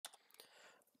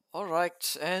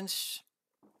Alright, and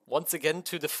once again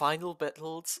to the final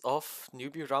battles of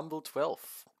Newbee Rumble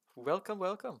 12. Welcome,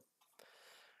 welcome.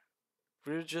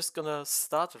 We're just gonna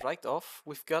start right off.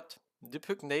 We've got the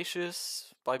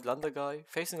Pugnacious by Blunder Guy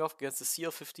facing off against the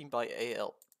CL15 by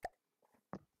AL.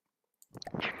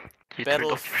 You Battle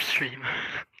turned off your stream.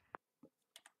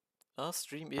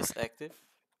 Stream is active.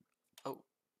 Oh,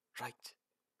 right.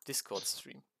 Discord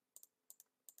stream.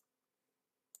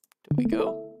 There we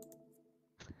go.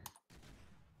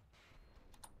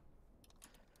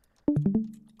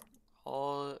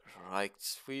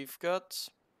 Alright, we've got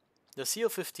the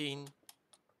CL15.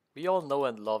 We all know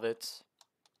and love it.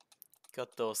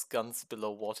 Got those guns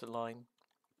below waterline.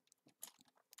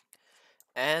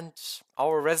 And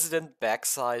our resident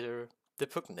backsider, the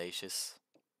Pugnacious.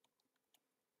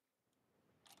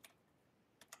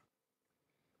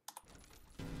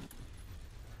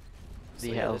 The So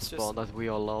yeah, hell let's spawn that we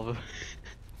all love.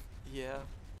 Yeah.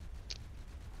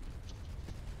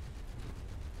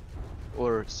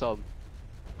 Or some.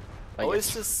 Oh,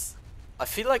 is this... I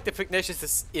feel like the Pugnacious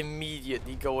is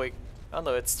immediately going... Oh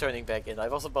no, it's turning back in. I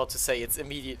was about to say it's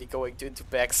immediately going into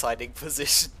backsiding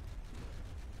position.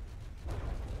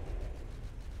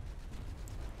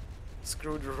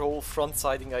 Screw the whole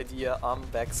front-siding idea, I'm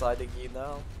backsiding you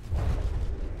now.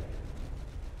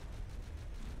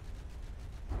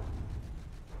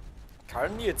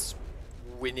 Currently it's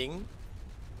winning.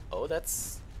 Oh, that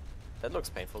looks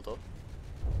painful though.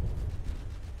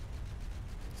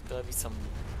 There's gotta be some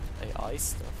AI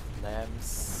stuff.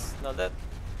 Lamps. No,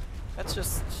 that's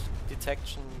just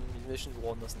detection, munition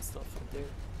warners and stuff from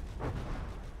there.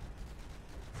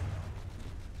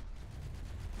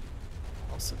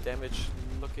 Also damage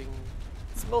looking...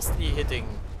 It's mostly hitting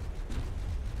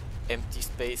empty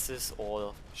spaces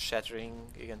or shattering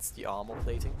against the armor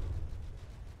plating.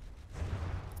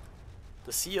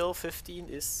 The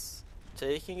CL15 is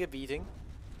taking a beating.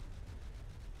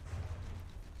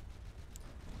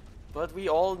 But we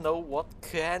all know what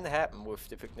can happen with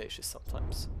the Pugnacious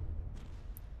sometimes.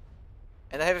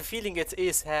 And I have a feeling it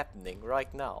is happening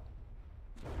right now.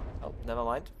 Oh, never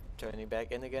mind. Turning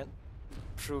back in again.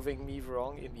 Proving me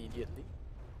wrong immediately.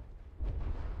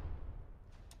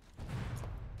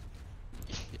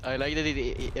 I like that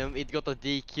it got a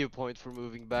DQ point for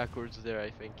moving backwards there, I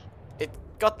think. It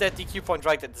got that DQ point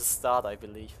right at the start, I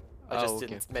believe. I just okay.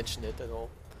 didn't mention it at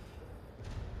all.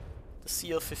 The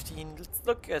CL15, let's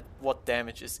look at what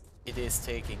damage it is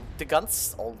taking. The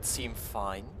guns all seem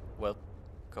fine. Well,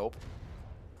 cope.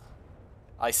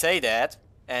 I say that,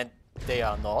 and they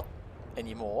are not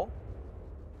anymore.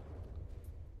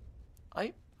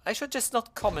 I should just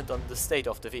not comment on the state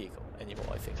of the vehicle anymore,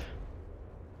 I think.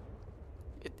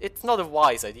 It's not a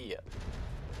wise idea.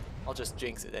 I'll just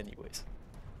jinx it anyways.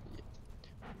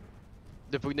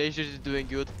 The Pugnacious is doing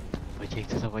good. I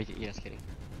jinxed it, yeah, just kidding.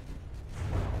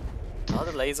 Now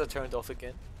the laser turned off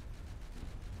again.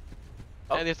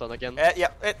 Oh. And it's on again. Yeah,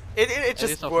 it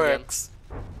just works.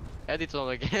 And it's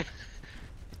on again.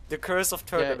 The curse of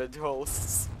tournament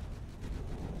hosts.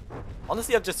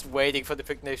 Honestly, I'm just waiting for the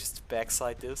Pugnacious to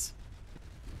backside this.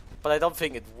 But I don't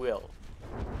think it will.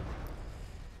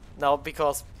 Now,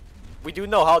 because we do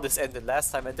know how this ended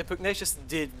last time, and the Pugnacious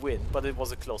did win, but it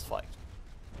was a close fight.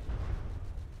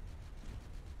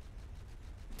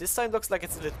 This time looks like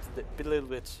it's a little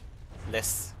bit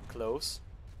less close.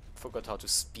 Forgot how to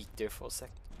speak there for a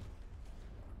second.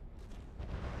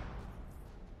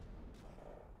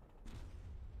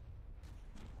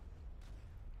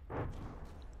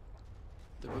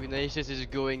 The Pugnacious is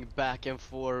going back and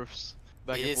forth,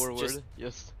 back and forward.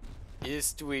 Yes. It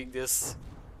is doing this.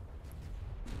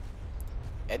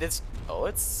 And it's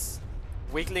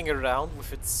wiggling around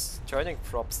with its turning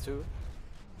props too.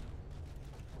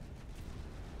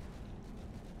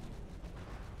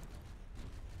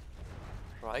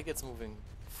 Right, it's moving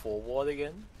forward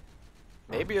again.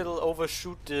 Maybe it'll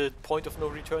overshoot the point of no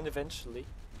return eventually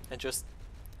and just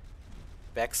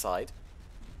backside.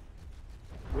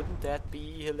 Wouldn't that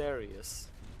be hilarious?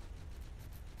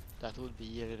 That would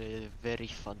be very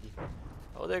funny.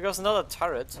 Oh, there goes another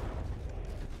turret.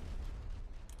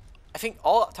 I think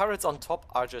all turrets on top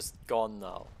are just gone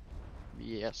now.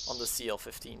 Yes. On the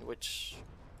CL15, which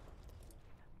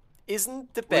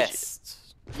isn't the best.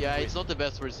 Yeah, it's not the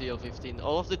best for CL15.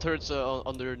 All of the turrets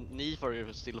underneath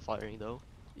are still firing though.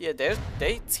 Yeah,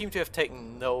 they seem to have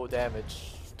taken no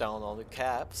damage down on the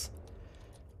caps.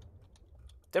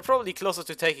 They're probably closer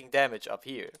to taking damage up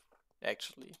here,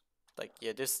 actually. Like,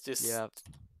 yeah, this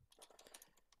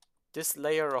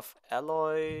layer of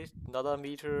alloy, another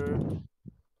meter,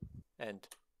 and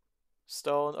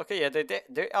stone. Okay, yeah,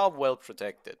 they are well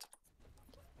protected.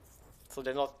 So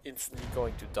they're not instantly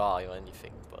going to die or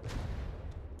anything, but...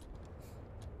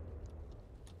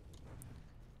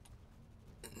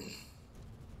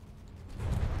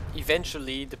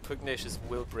 Eventually, the Pugnacious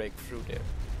will break through there.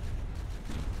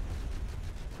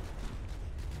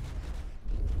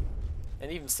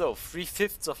 And even so,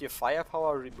 3/5 of your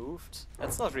firepower removed?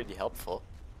 That's not really helpful.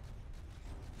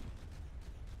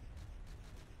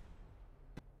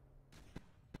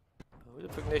 Oh, the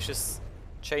Pugnacious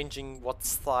changing what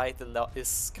side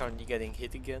is currently getting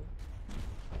hit again.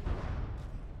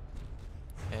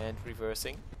 And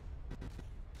reversing.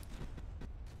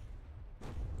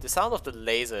 The sound of the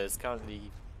laser is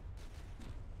currently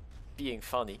being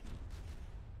funny.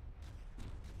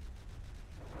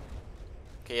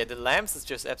 Okay, yeah, the lamps is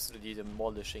just absolutely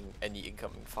demolishing any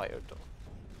incoming fire though.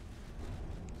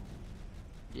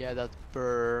 Yeah, that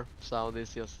burr sound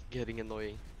is just getting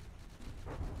annoying.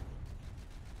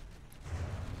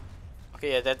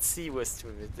 Okay, yeah, that sea was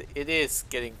it is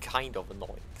getting kind of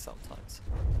annoying sometimes.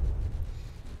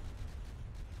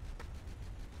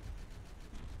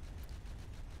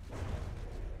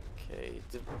 Okay,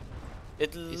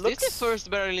 it Is looks... this the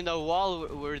first barrel in a while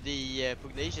where the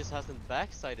Pugnacious hasn't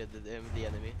backsided the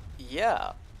enemy?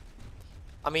 Yeah.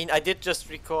 I mean, I did just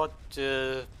record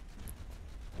the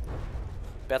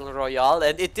Battle Royale,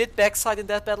 and it did backside in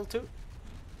that battle too.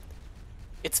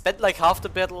 It spent like half the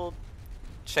battle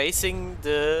chasing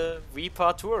the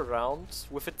Reaper tour around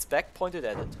with its back pointed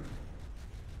at it.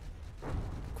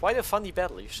 Quite a funny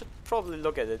battle. You should probably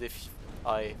look at it if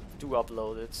I do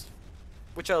upload it.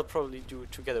 Which I'll probably do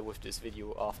together with this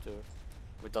video after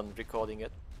we're done recording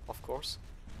it, of course.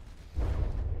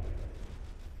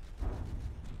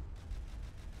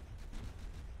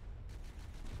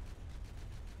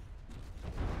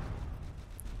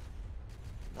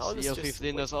 Now this just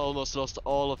CL-15 has almost lost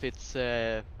all of its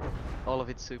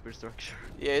superstructure.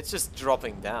 Yeah, it's just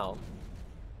dropping down.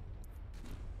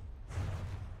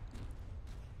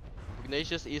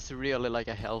 Pugnacious is really like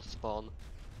a health spawn.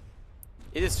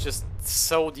 It is just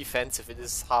so defensive, it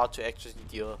is hard to actually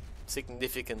deal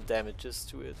significant damages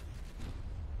to it.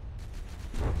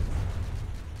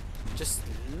 Just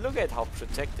look at how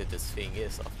protected this thing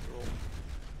is after all.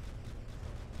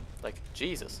 Like,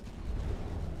 Jesus.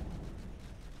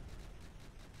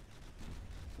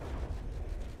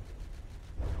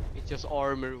 It's just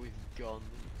armor with gun.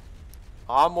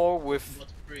 Armor with Not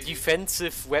pretty.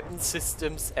 defensive weapon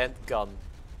systems and gun.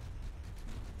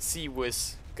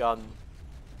 Sea-Whiz gun.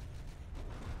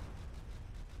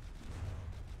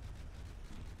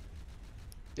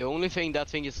 The only thing that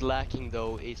thing is lacking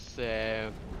though is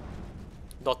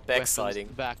Not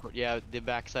backsiding. backward. Yeah, the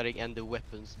backsiding and the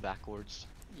weapons backwards.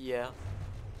 Yeah.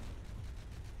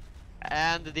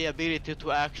 And the ability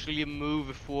to actually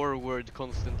move forward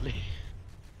constantly.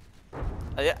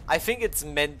 I think it's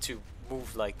meant to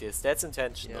move like this. That's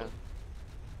intentional. Yeah.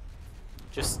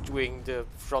 Just doing the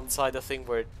front side of thing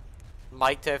where it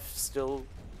might have still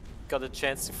got a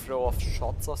chance to throw off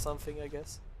shots or something, I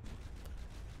guess.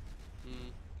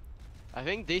 I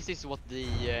think this is what the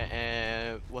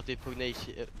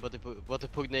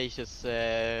Pugnacious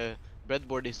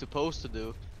breadboard is supposed to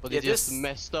do, but Yeah, it just this-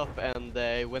 messed up and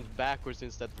went backwards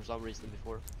instead for some reason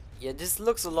before. Yeah, this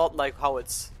looks a lot like how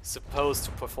it's supposed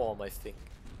to perform, I think.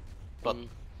 But Mm.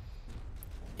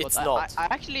 it's But not. I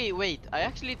actually wait. I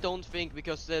actually don't think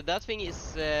because that thing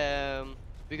is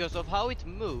because of how it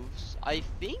moves. I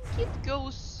think it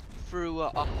goes through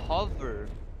a hover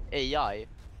AI,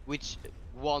 which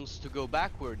wants to go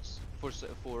backwards for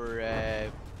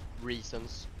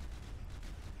reasons.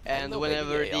 And know, maybe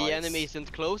whenever the AI enemy is-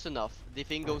 isn't close enough, the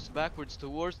thing goes backwards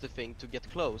towards the thing to get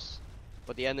close,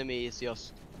 but the enemy is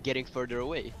just getting further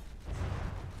away.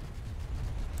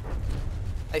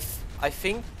 I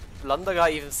think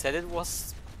Blunderguy even said it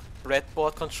was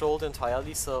breadboard controlled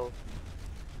entirely, so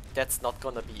that's not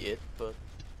gonna be it, but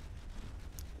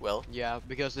well. Yeah,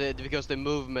 because the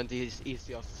movement is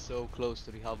just so close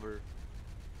to the hover.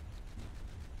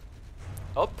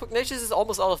 Oh, Pugnacious is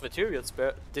almost out of materials,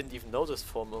 didn't even notice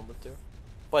for a moment there.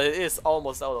 But it is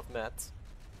almost out of mats.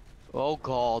 Oh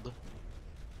god.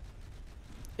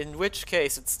 In which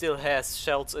case it still has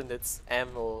shells in its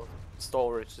ammo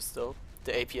storage still.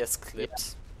 The APS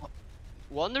clips.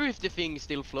 Wonder if the thing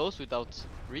still flows without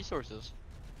resources.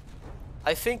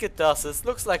 I think it does. It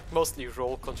looks like mostly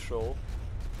roll control.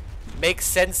 Makes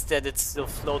sense that it still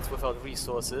floats without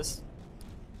resources.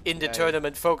 In the Yeah,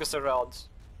 tournament focused around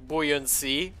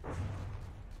buoyancy.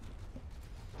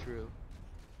 True.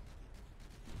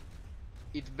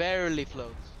 It barely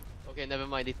floats. Okay, never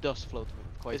mind. It does float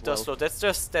quite It well. does float. That's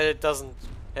just that it doesn't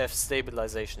have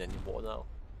stabilization anymore now.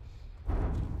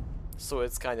 so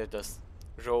it's kind of just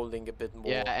rolling a bit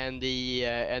more. Yeah, and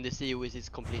the COS is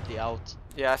completely out.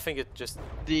 Yeah, I think it just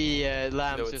The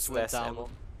lamps loads just went less down. ammo.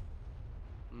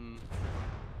 Mm.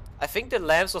 I think the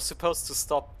lamps were supposed to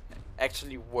stop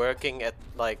actually working at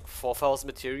like 4,000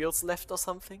 materials left or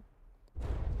something.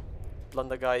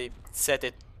 Blunder guy said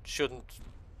it shouldn't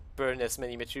burn as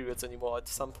many materials anymore at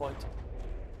some point.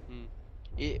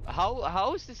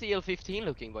 How is the CL-15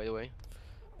 looking, by the way?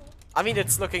 I mean,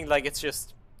 it's looking like it's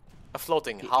just a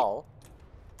floating hull.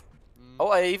 Oh,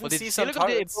 I even But see some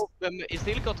turrets. it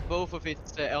still got both of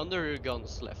its under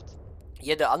guns left.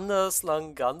 Yeah, the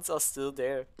underslung guns are still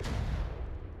there,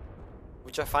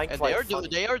 which I find And quite funny.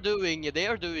 they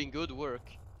are doing good work.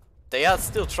 They are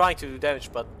still trying to do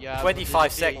damage, but Yeah,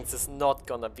 25 seconds is not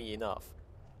gonna be enough.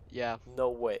 Yeah. No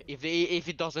way. If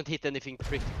it doesn't hit anything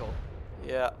critical.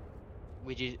 Yeah.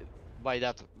 Which is by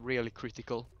that really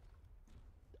critical.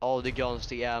 All the guns,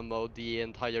 the ammo, the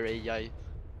entire AI.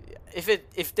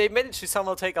 If they manage to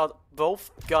somehow take out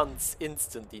both guns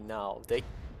instantly now,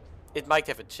 it might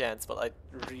have a chance, but I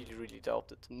really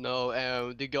doubt it.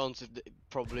 No, the guns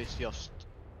probably is just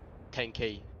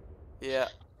 10k. Yeah.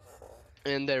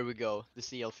 And there we go. The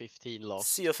CL-15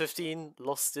 lost. CL-15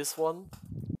 lost this one,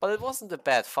 but it wasn't a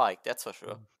bad fight, that's for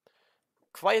sure.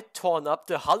 Quite torn up.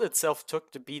 The hull itself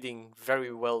took the beating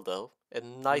very well though. A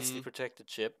nicely protected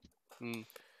ship.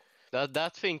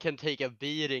 That thing can take a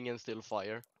beating and still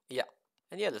fire. Yeah.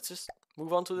 And yeah, let's just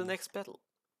move on to the next battle.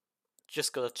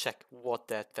 Just gotta check what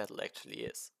that battle actually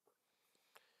is.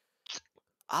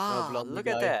 Ah, look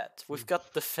at that. We've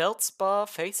got the Feldspar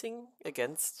facing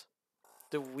against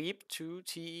the Weep 2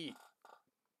 TE.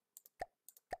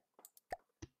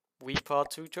 Weep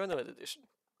Part 2 Tournament Edition.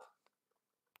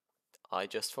 I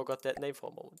just forgot that name for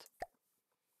a moment.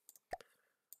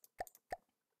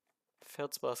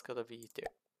 Feldspar's gotta be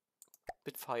there.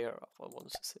 Bit fire up, I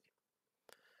wanted to say.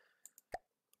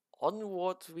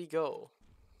 Onward we go.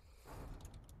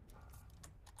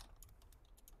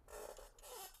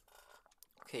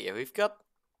 Okay, yeah, we've got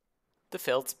the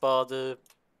Feldspar, the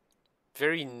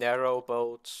very narrow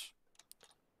boat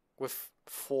with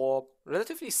 4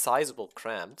 relatively sizable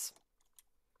cramps.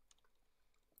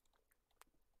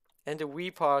 And the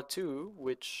Wee Part 2,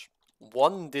 which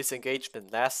won this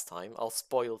engagement last time. I'll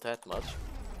spoil that much.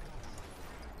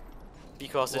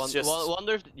 Because it's just...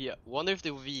 Wonder if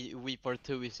the Wee Part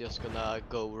 2 is just gonna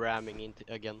go ramming into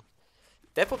again.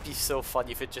 That would be so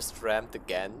funny if it just rammed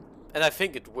again. And I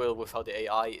think it will with how the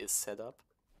AI is set up.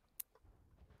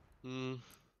 Who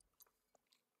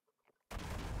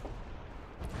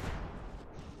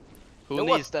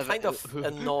needs that? Kind of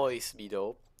annoys me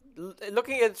though.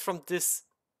 Looking at it from this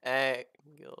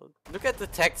angle, look at the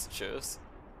textures.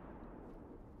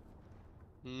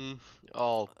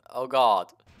 Oh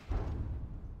god.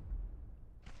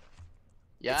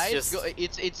 Yeah,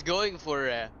 it's going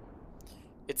for.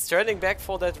 It's turning back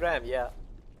for that ram. Yeah,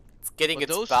 it's getting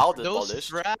its bow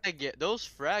demolished. Those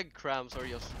frag crams are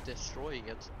just destroying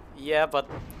it. Yeah, but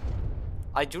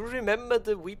I do remember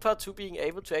the Weeper 2 being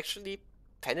able to actually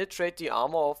penetrate the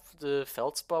armor of the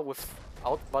Feldspar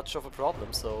without much of a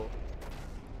problem, so...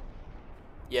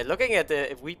 Yeah, looking at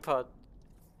the Weeper...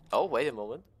 Oh, wait a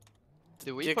moment.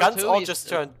 The guns all just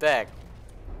turned back.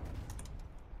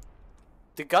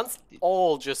 The guns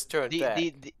all just turned back.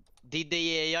 Did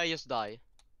the AI just die?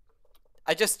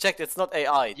 I just checked, it's not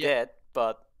AI dead,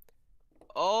 but...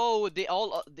 Oh,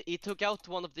 it took out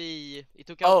one of the... It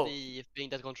took out the thing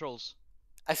that controls.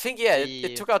 I think, yeah,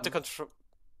 it took out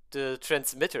the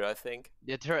transmitter, I think.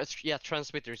 Yeah,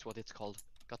 transmitter is what it's called.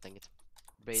 God dang it.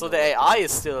 So the AI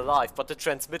is still alive, but the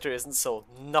transmitter isn't, so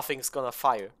nothing's gonna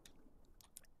fire.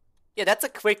 Yeah, that's a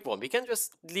quick one. We can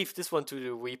just leave this one to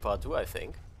the Weeper too, I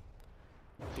think.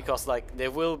 Because, like,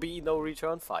 there will be no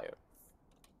return fire.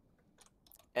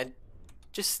 And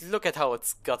just look at how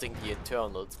it's gutting the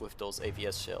internals with those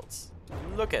AVS shells.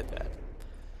 Look at that.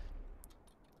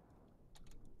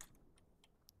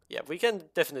 Yeah, we can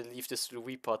definitely leave this to the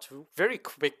Weeper too. Very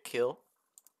quick kill.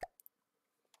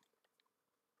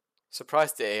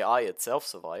 Surprised the AI itself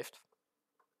survived.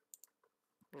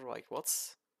 Right,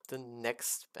 what's the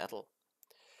next battle?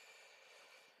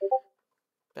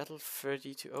 Battle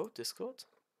 32. Oh, Discord?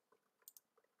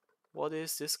 What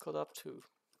is Discord up to?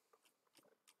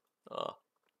 Ah,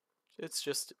 it's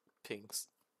just pings.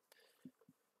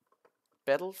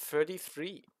 Battle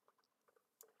 33.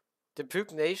 The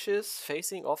Pugnacious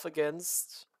facing off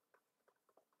against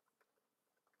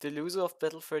the loser of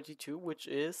Battle 32, which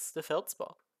is the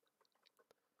Feldspar.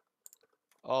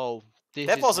 Oh,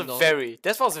 that was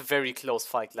a very close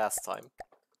fight last time.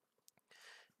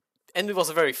 And it was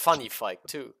a very funny fight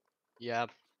too. Yeah.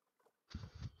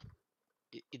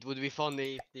 it would be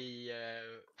funny if the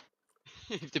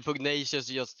if the Pugnacious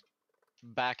just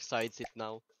backsides it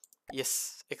now.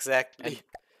 Yes, exactly. And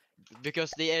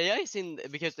because the AI is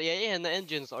because the AI and the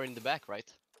engines are in the back, right?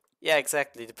 Yeah,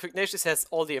 exactly. The Pugnacious has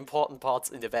all the important parts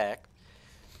in the back.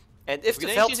 And if the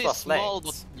Pugnacious is Feldspar small,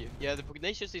 but flanks, yeah, the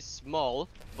Pugnacious is small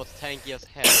but tanky as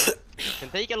hell. Can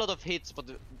take a lot of hits, but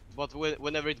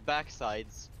whenever it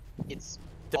backsides, it's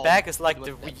the on back is pretty like much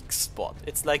the dead. weak spot.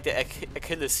 It's like the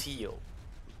Achilles heel.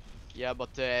 Yeah,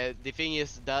 but the thing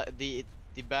is that the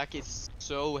back is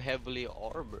so heavily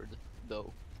armored,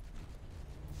 though.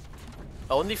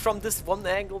 Only from this one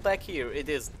angle back here, it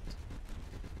isn't.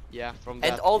 Yeah, from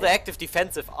And that. all the Yeah. active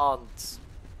defensive aren't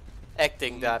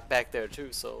acting that back there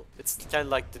too, so it's kind of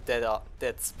like the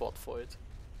dead spot for it.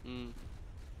 Mm.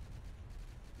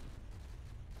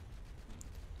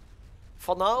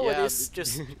 For now, it Yeah, is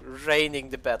just raining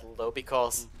the battle though,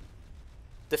 because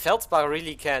the Feldspar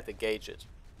really can't engage it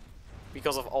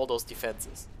because of all those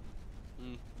defenses.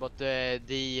 But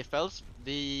the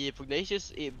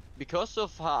Pugnacious, because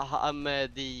of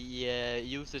the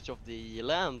usage of the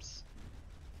lamps.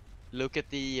 Look at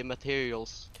the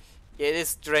materials. Yeah, it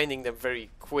is draining them very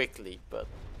quickly, but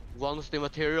Once the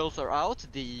materials are out,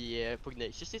 the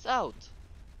Pugnacious is out.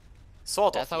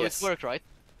 sort That's of, how yes. it works, right?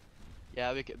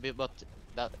 Yeah, but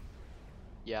that,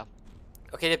 yeah.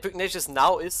 Okay, the Pugnacious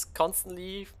now is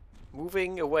constantly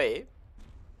moving away,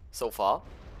 so far.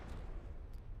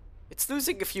 It's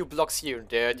losing a few blocks here and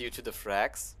there due to the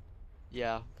frags.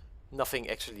 Yeah. Nothing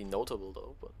actually notable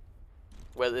though, but...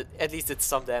 Well, at least it's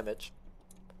some damage.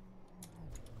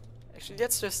 Actually,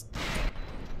 that's just...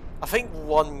 I think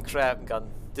one crab gun.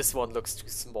 This one looks too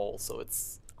small, so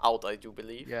it's out, I do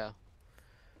believe. Yeah.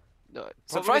 No,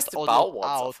 Surprised the not bow ones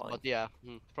are out, fine. but yeah,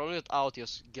 probably not out.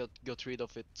 Just got rid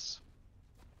of its.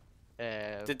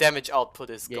 The damage output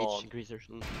is gauge gone. increasers.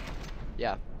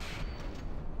 Yeah.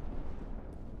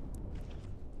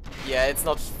 Yeah, it's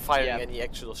not firing Yeah. any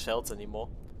actual shells anymore.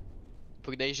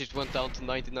 Pugnacious went down to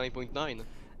 99.9.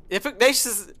 The Pugnacious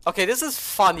is... Okay, this is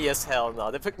funny as hell now.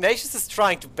 The Pugnacious is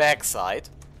trying to backside.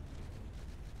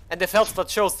 And the Feldspar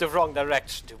chose the wrong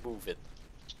direction to move it.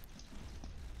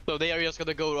 So they are just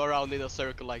gonna go around in a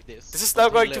circle like this. This is now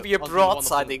until, going to be a until one of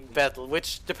them- broadsiding battle,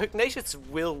 which the Pugnacious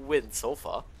will win so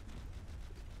far.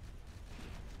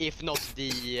 If not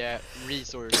the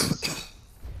resources.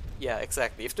 Yeah,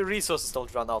 exactly. If the resources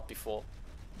don't run out before.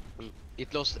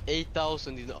 It lost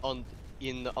 8,000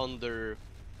 in under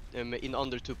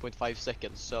 2.5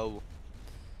 seconds. So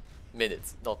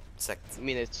Minutes, not seconds.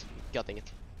 minutes, getting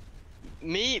it.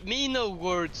 Me no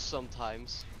words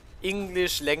sometimes.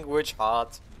 English language hard.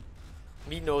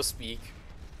 Me no speak.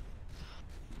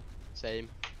 Same.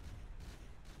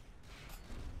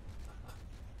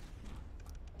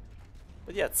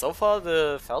 But yeah, so far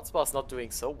the Feldspar's not doing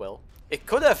so well. It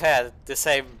could have had the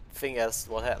same thing as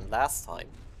what happened last time.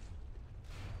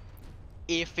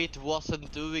 If it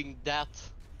wasn't doing that.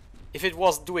 If it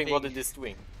was doing what Thing. it is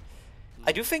doing.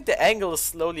 I do think the angle is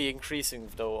slowly increasing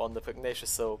though on the Pugnacious,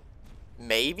 so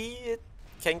maybe it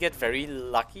can get very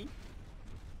lucky.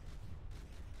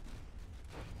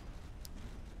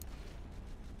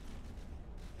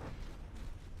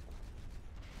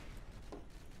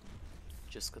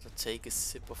 Just gotta take a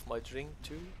sip of my drink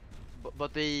too.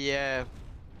 But the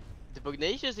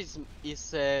Pugnacious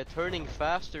is turning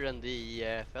faster than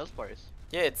the Feldspar is.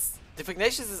 Yeah, it's the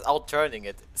Pugnacious is outturning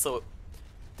it, so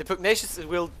the Pugnacious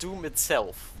will doom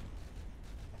itself.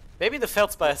 Maybe the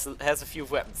Feldspar has a few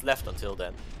weapons left until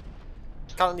then.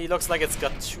 Currently looks like it's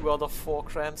got 2 out of 4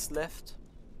 crams left.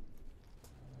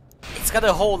 It's got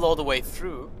a hole all the way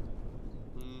through.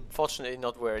 Fortunately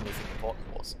not where anything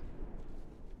important was.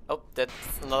 Oh, that's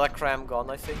another cram gone,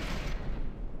 I think.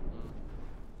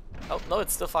 Oh, no,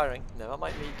 it's still firing. Never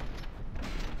mind me.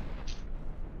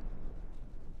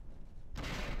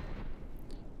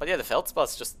 But yeah, the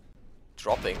Feldspar's just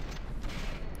dropping.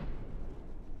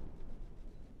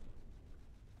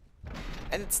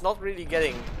 And it's not really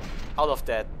getting out of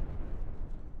that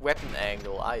weapon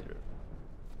angle either.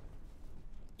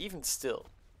 Even still.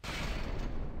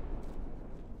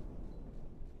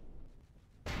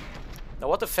 Now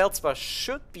what the Feldspar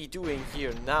should be doing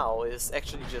here now is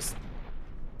actually just...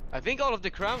 I think all of the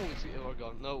crowns are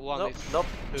gone. No, one Nope, is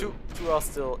nope, two are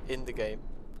still in the game.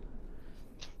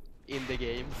 in the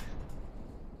game.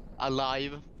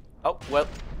 Alive. Oh, well,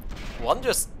 one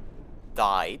just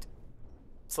died.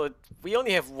 So we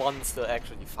only have one still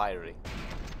actually firing.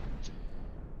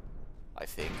 I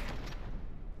think.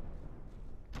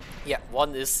 Yeah,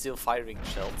 one is still firing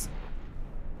shells.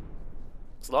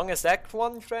 As long as that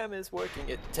one cram is working,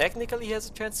 it technically has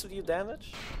a chance to deal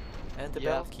damage. And the Yeah.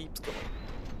 battle keeps going.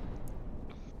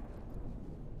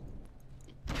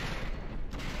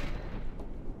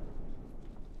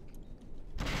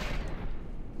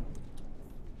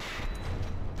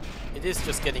 It is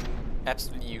just getting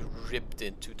absolutely ripped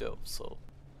into though, so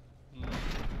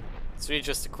it's really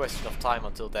just a question of time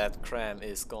until that cram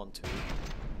is gone too.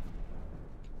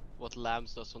 What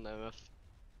Lambs does on MF.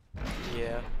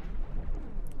 Yeah.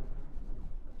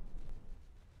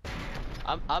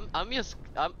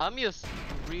 I'm just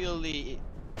really,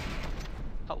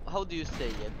 how do you say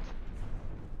it?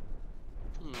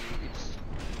 It's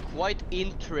quite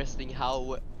interesting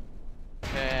how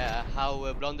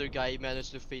Blunder Guy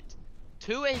managed to fit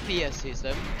 2 APS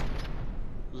systems,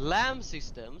 LAM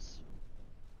systems,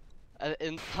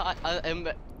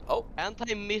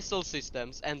 anti-missile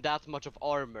systems, and that much of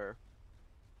armor.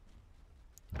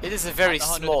 It is a very At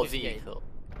small 150K. vehicle.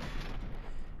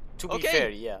 To be Okay. fair,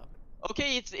 yeah.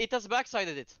 Okay, it has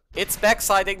backsided it. It's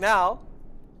backsiding now.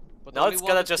 But Now only it's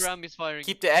one gonna just scram is firing.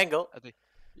 keep the angle. I think.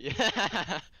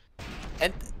 Yeah.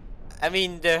 And I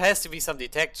mean, there has to be some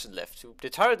detection left too. The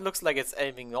turret looks like it's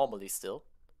aiming normally still.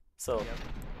 So Yep.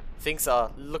 things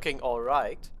are looking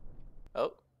alright.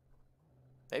 Oh.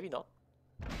 Maybe not.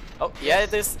 Oh, yeah,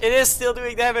 it is still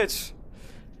doing damage.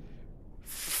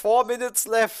 4 minutes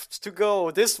left to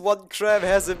go. This one cram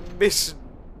has a mission.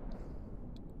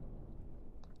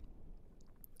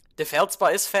 The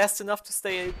Feldspar is fast enough to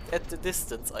stay at the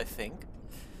distance, I think.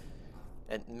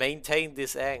 And maintain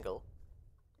this angle.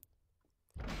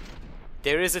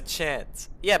 There is a chance.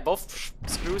 Yeah, both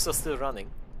screws are still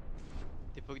running.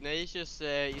 The Pugnacious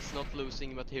is not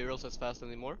losing materials as fast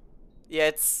anymore. Yeah,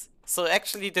 it's... So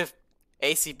actually the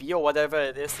ACB or whatever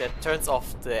it is that turns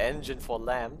off the engine for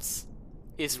lamps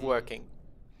is working.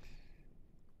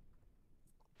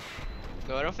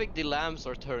 No, I don't think the lamps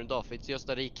are turned off. It's just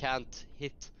that he can't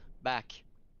hit back.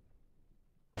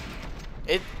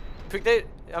 I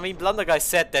mean, Blunder Guy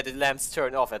said that the lamps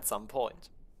turn off at some point.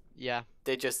 Yeah.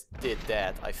 They just did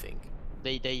that, I think.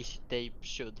 They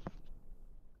should.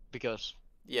 Because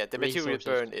yeah, the material resources.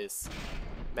 burn is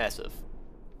massive.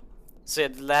 So yeah,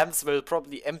 the lamps will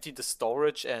probably empty the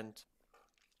storage and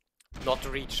not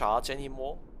recharge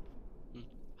anymore.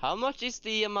 How much is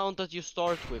the amount that you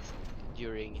start with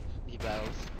during the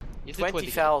battles? Is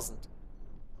 20,000.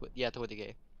 Yeah,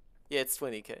 20k. Yeah, it's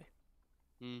 20k.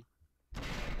 Hmm.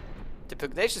 The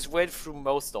Pugnacious went through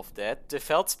most of that. The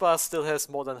Feldspar still has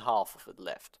more than half of it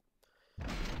left.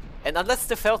 And unless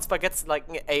the Feldspar gets like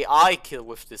an AI kill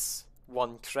with this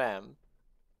one cram,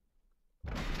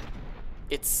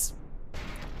 it's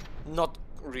not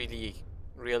really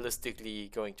realistically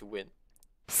going to win.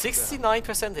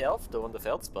 69% health though on the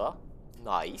Feldspar.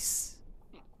 Nice.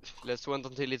 Let's wait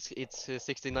until it's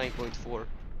 69.4.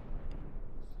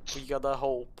 We gotta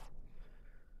hope.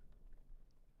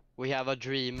 We have a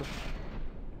dream.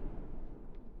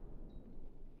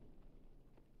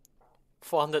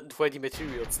 420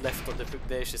 materials left on the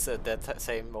Pugnacious at that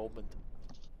same moment.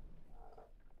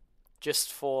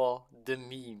 Just for the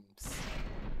memes.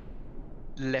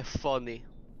 Le funny.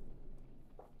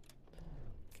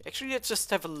 Actually, let's just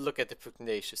have a look at the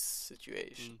Pugnacious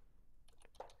situation.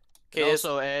 And Okay,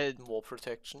 also, more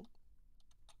protection.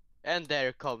 and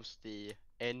there comes the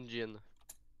engine.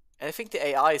 And I think the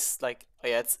AI is like, oh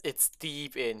yeah, it's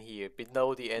deep in here,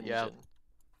 below the engine.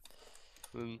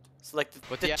 So like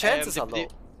the chances are low.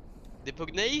 The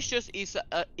Pugnacious is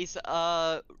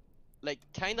like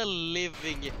kind of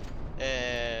living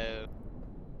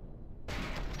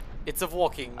It's a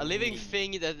walking living meme.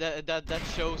 thing that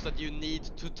shows that you need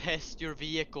to test your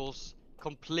vehicles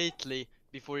completely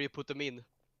before you put them in.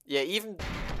 Yeah, even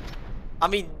I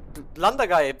mean, Blunder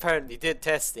Guy apparently did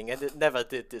testing and it never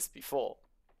did this before.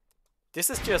 This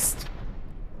is just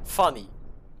funny.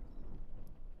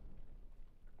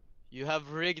 You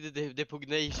have rigged the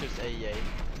Pugnacious AA.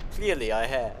 Clearly I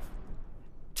have.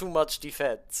 Too much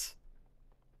defense.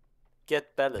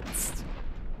 Get balanced.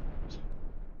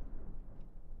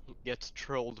 Get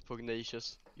trolled,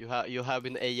 Pugnacious. You have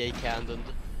been AA cannoned.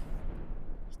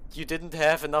 You didn't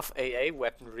have enough AA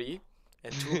weaponry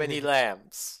and too many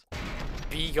lambs.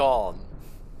 Be gone.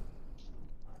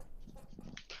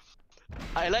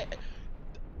 I like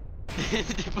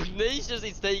the Pugnacious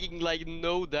is taking like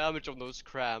no damage on those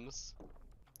crams.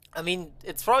 I mean,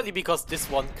 it's probably because this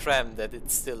one cram that it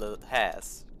still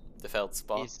has, the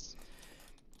Feldspar.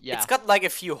 Yeah. It's got like a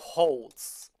few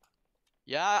holes.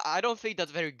 Yeah, I don't think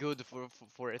that's very good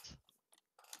for it.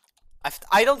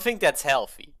 I don't think that's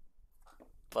healthy.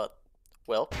 But,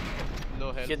 well,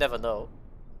 No help. you never know.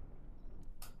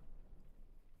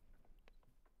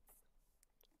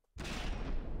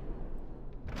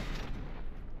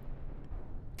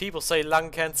 People say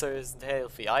lung cancer isn't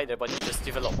healthy either, but you just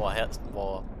develop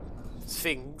more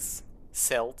things,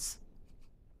 cells.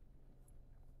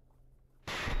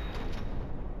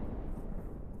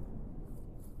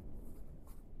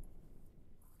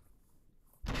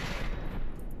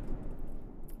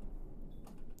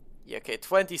 Yeah, okay,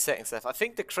 20 seconds left. I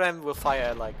think the Krem will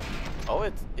fire like... Oh,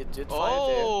 it did fire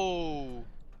there. Oh!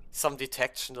 Some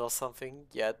detection or something.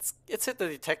 Yeah, it's hit the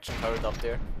detection current up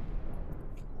there.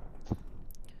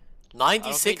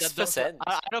 96%.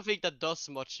 I don't think that does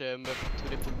much to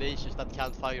the Pugnacious that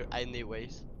can't fire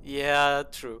anyways. Yeah,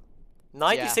 true.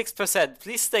 96%.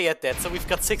 Please stay at that. So we've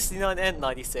got 69 and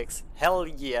 96. Hell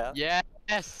yeah.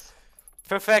 Yes!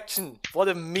 Perfection. What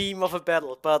a meme of a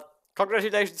battle. But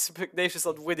congratulations to Pugnacious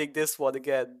on winning this one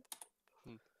again.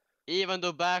 Even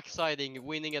though backsiding,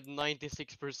 winning at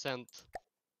 96%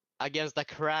 against a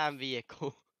cram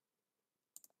vehicle.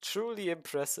 Truly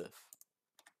impressive.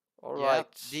 All Yeah, right.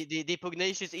 the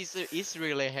Pugnacious is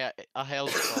really a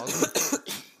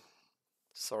hellspawn.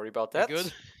 Sorry about You that.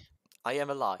 good? I am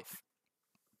alive.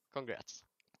 Congrats.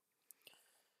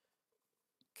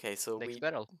 Okay, so Next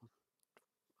battle.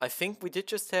 I think we did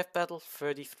just have battle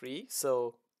 33,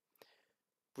 so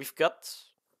we've got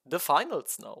the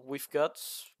finals now. We've got,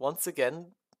 once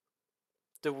again,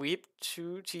 the Weep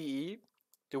 2 TE,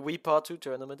 the Weep Part 2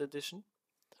 Tournament Edition,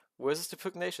 versus the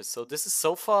Pugnacious. So this is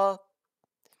so far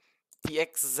the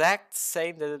exact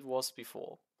same that it was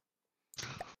before.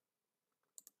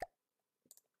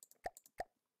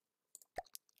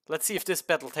 Let's see if this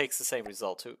battle takes the same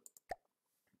result too.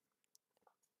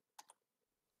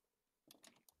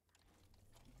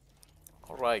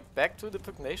 Alright, back to the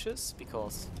Pugnacious,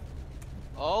 because...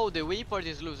 Oh, the Wii part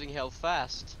is losing health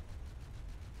fast.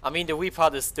 I mean, the Wii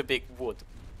part is the big wood.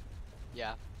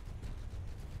 Yeah.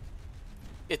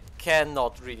 It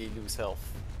cannot really lose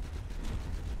health.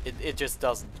 It just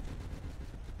doesn't.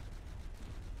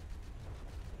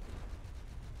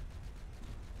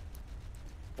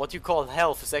 What you call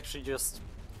health is actually just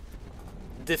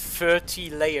the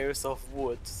 30 layers of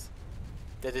wood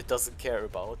that it doesn't care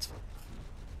about.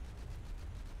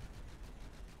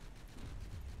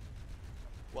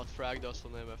 What frag does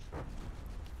on MF.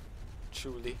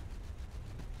 Truly.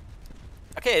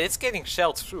 Okay, it's getting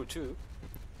shelled through too.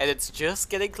 And it's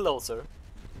just getting closer.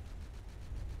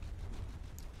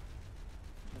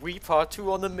 We part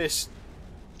 2 on the mission.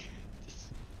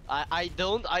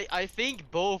 I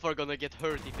think both are gonna get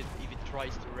hurt if it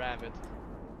tries to ram it.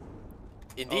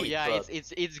 Indeed. Oh yeah,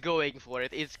 it's going for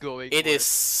it. It's going. It is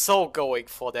so going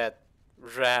for that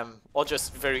ram, or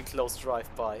just very close drive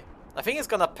by. I think it's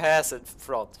gonna pass in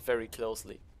front very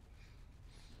closely.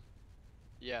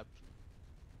 Yep.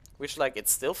 Which, like,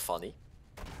 it's still funny.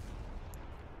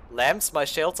 Lambs my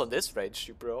shells on this range,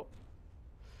 you bro.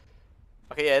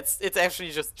 Okay, yeah, it's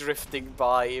actually just drifting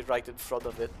by right in front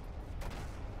of it.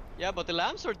 Yeah, but the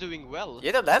lambs are doing well.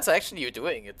 Yeah, the lambs are actually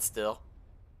doing it still.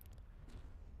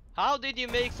 How did you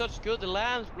make such good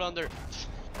lambs, Blunder?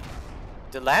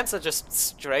 The lambs are just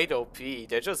straight OP.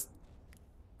 They're just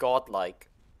godlike.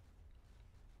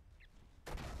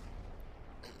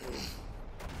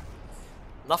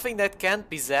 Nothing that can't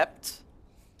be zapped.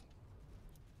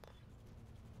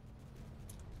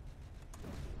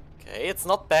 Okay, it's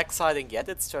not backsiding yet,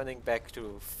 it's turning back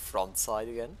to front side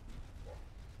again.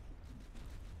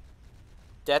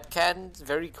 That can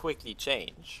very quickly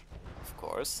change, of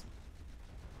course.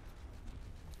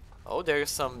 Oh,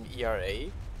 there's some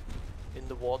ERA in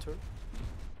the water.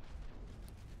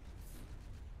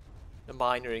 A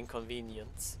minor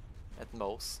inconvenience, at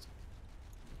most.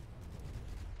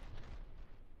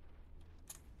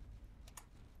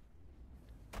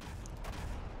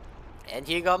 And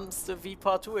here comes the V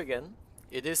Part 2 again.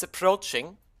 It is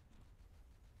approaching.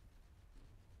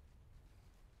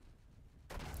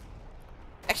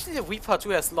 Actually, the V Part 2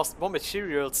 has lost more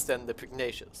materials than the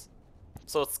Pugnacious.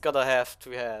 So it's gonna have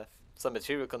to have some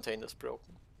material containers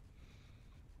broken.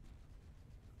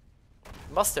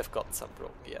 Must have gotten some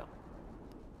broken, yeah.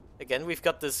 Again, we've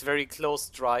got this very close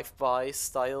drive-by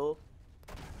style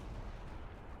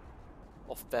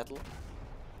of battle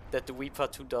that the Weeper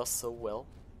 2 does so well.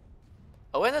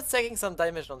 Oh, and it's taking some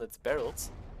damage on its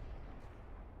barrels.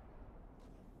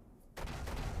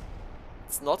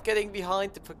 It's not getting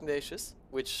behind the Pugnacious,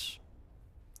 which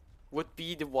would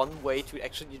be the one way to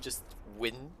actually just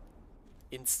win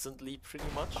instantly, pretty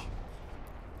much.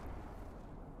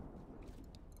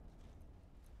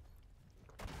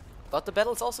 But the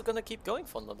battle's also gonna keep going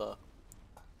for another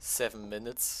 7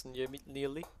 minutes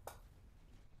nearly.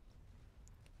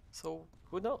 So,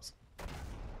 who knows?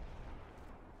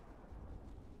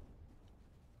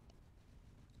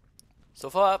 So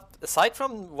far, aside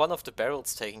from one of the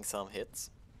barrels taking some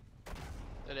hits.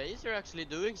 The laser actually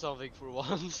doing something for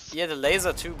once. Yeah, the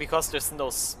laser too, because there's no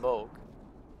smoke.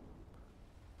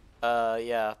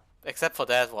 Yeah. Except for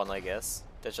that one, I guess.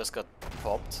 That just got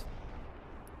popped.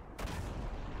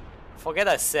 Forget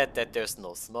I said that there's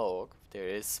no smoke. There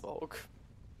is smoke.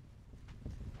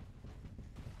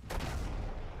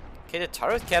 Okay, the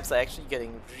turret caps are actually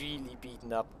getting really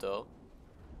beaten up though.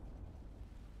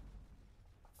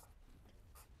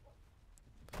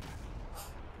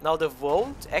 Now the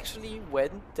vote actually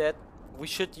went that we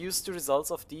should use the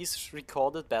results of these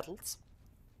recorded battles.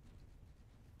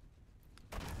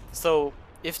 So,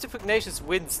 if the Pugnacious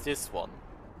wins this one,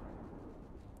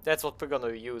 that's what we're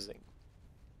gonna be using.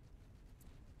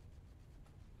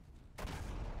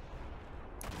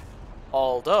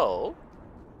 Although...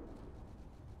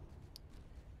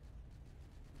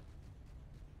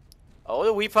 Oh,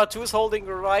 the Weee 2 is holding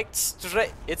right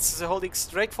straight. It's holding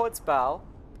straight for its bow.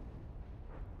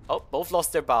 Oh, both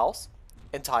lost their bows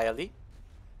entirely.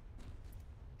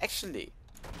 Actually,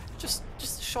 just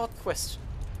a short question.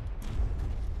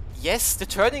 Yes, the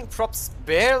turning props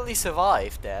barely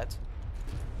survived that.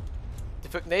 The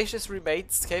Pugnacious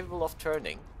remains capable of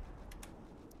turning.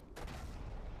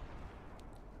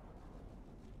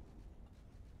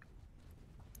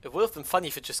 It would have been funny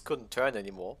if it just couldn't turn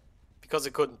anymore. Because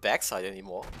it couldn't backside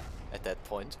anymore at that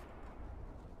point.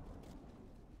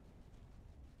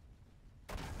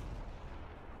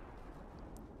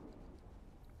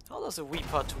 How does a Weee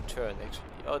 2 turn actually?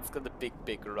 Oh, it's got a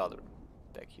big rudder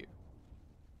back here.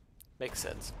 Makes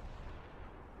sense.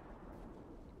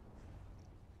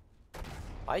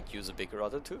 Might use a bigger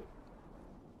rudder too.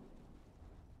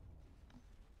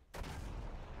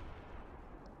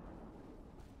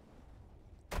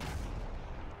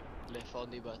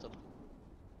 Funny battle.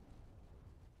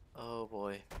 Oh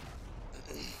boy.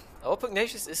 Our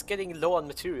Pugnacious is getting low on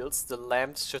materials. The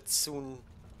lamps should soon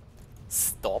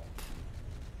stop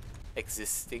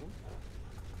existing.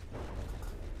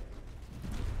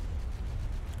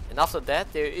 And after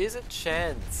that, there is a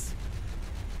chance.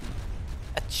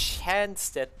 A chance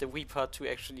that the Weee 2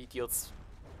 actually deals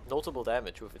notable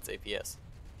damage with its APS.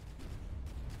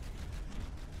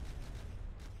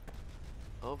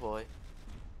 Oh boy.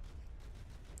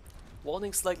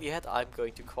 Warning slightly ahead, I'm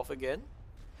going to cough again.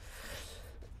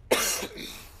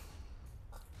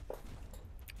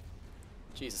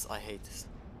 Jesus, I hate this.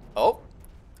 Oh!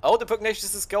 Oh, the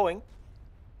Pugnacious is going.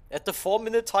 At the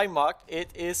 4-minute time mark,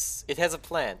 it has a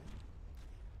plan.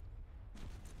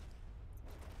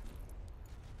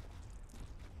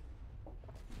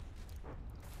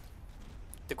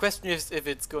 The question is if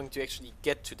it's going to actually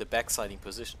get to the backsiding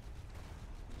position.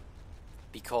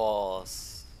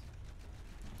 Because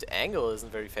the angle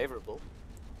isn't very favorable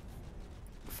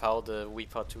with how the Weee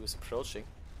 2 is approaching.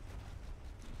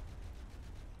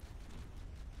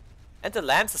 And the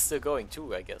lamps are still going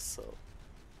too, I guess, so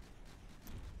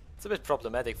it's a bit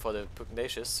problematic for the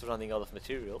Pugnacious running out of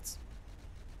materials.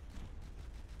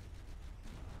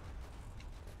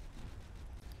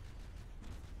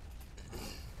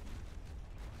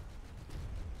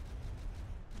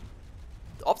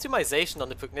 The optimization on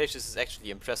the Pugnacious is actually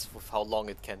impressive with how long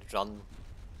it can run.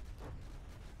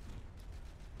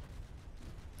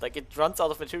 Like, it runs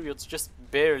out of materials just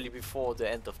barely before the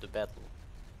end of the battle.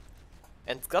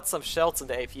 And it's got some shells in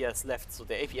the APS left, so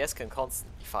the APS can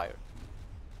constantly fire.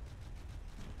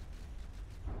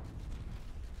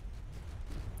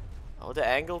 Oh, the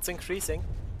angle's increasing.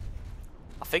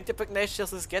 I think the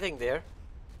Pugnacious is getting there.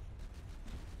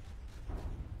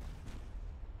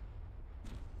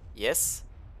 Yes.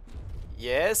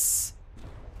 Yes.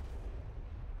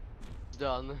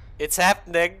 Done. It's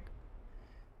happening.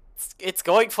 It's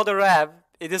going for the ram.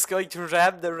 It is going to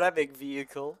ram the ramming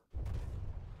vehicle.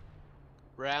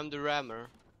 Ram the rammer.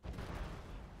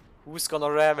 Who's gonna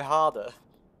ram harder?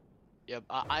 Yep,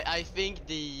 I think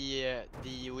the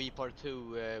Weee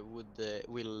 2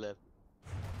 will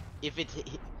if it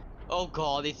oh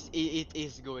god, it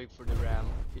is going for the ram.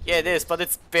 Yeah, it is, but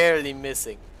it's barely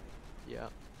missing. Yeah.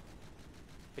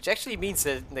 Which actually means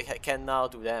that they can now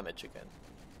do damage again.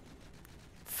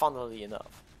 Funnily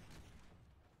enough.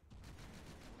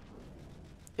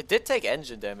 It did take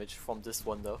engine damage from this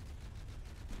one though.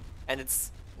 And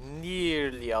it's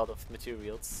nearly out of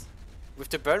materials. With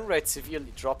the burn rate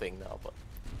severely dropping now, but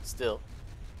still.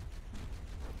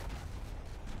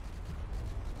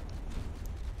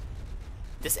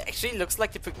 This actually looks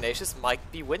like the Pugnacious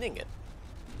might be winning it.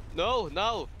 No,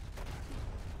 no.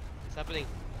 It's happening.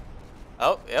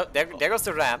 Oh, yeah, there goes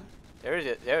the ram. There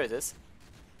it is.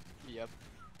 Yep.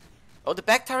 Oh, the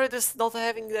back turret is not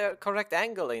having the correct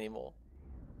angle anymore.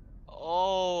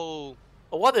 Oh.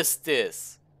 Oh, what is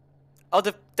this? Oh,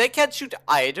 they can't shoot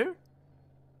either?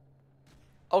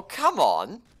 Oh, come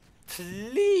on.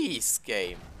 Please,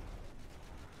 game.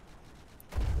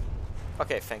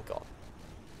 Okay, thank God.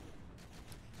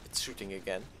 It's shooting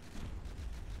again.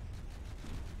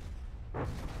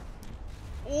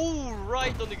 Oh,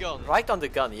 right on the gun. Right on the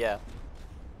gun, yeah.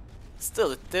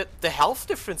 Still, the health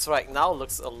difference right now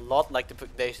looks a lot like the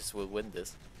Pugnacious will win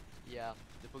this. Yeah,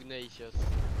 the Pugnacious.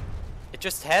 It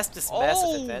just has this massive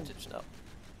Oh! advantage now.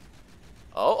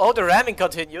 Oh, the ramming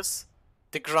continues.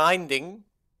 The grinding.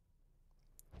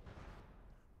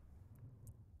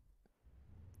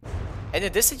 And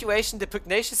in this situation, the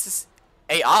Pugnacious'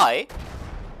 AI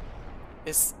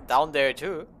is down there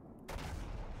too.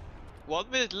 1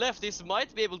 minute left, this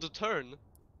might be able to turn.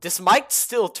 This might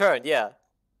still turn, yeah.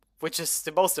 Which is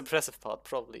the most impressive part,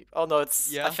 probably. Oh no,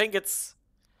 it's... Yeah. I think it's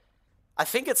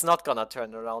not gonna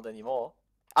turn around anymore.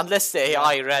 Unless the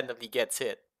AI randomly gets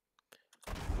hit.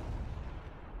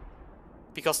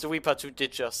 Because the Reaper 2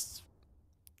 did just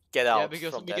get out from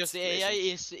that because the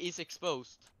AI situation. is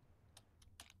exposed.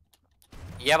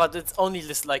 Yeah, but it's only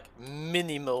this like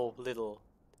minimal little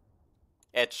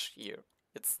edge here.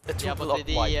 It's a 2 block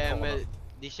wide corner.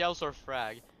 The shells are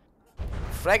frag.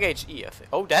 Frag HE, I think.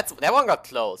 Oh, that one got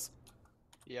close.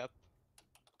 Yep.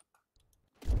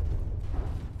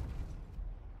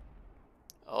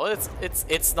 Oh,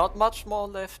 it's not much more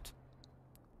left.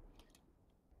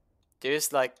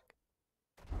 There's a...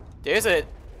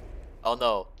 Oh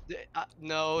no.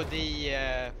 No,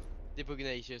 the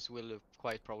Pugnacious will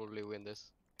quite probably win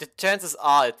this. The chances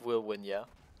are it will win, yeah.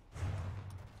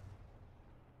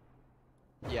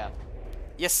 Yeah.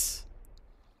 Yes.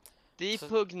 The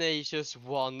Pugnacious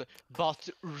won, but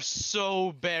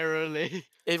so barely.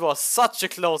 It was such a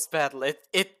close battle. It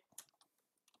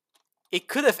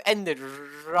could have ended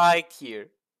right here.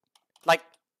 Like,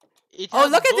 oh,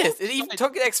 look at this! It even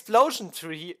took an explosion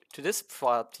to this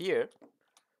part here.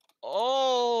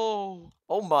 Oh!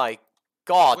 Oh my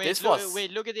god,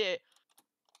 Wait, look at the...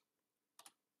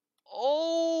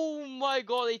 Oh my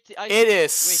god, it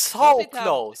is so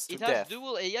close to death. It has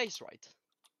dual AIs, right?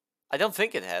 I don't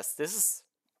think it has. This is...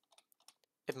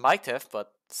 It might have,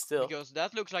 but still. Because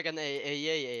that looks like an AA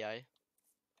AI.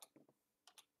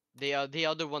 The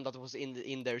other one that was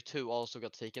in there too also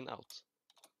got taken out.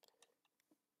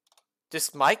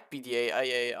 This might be the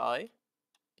AI.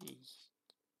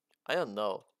 I don't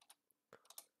know.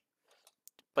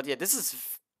 But yeah, this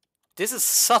is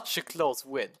such a close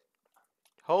win.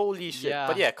 Holy shit. Yeah.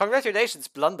 But yeah, congratulations,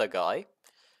 Blunder Guy.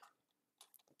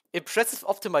 Impressive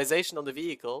optimization on the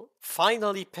vehicle.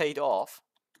 Finally paid off.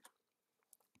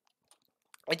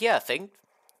 And yeah, I think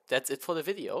that's it for the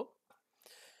video.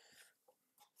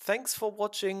 Thanks for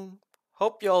watching.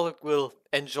 Hope y'all will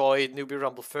enjoy Newbee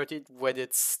Rumble 30 when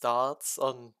it starts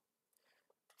on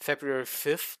February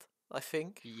 5th, I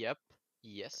think. Yep.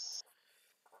 Yes.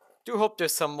 Do hope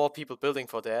there's some more people building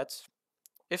for that.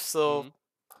 If so,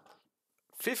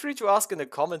 feel free to ask in the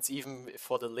comments even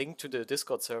for the link to the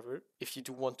Discord server if you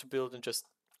do want to build and just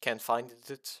can't find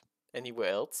it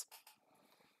anywhere else.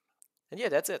 And yeah,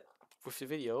 that's it with the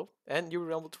video and Newbee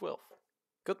Rumble 12.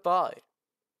 Goodbye.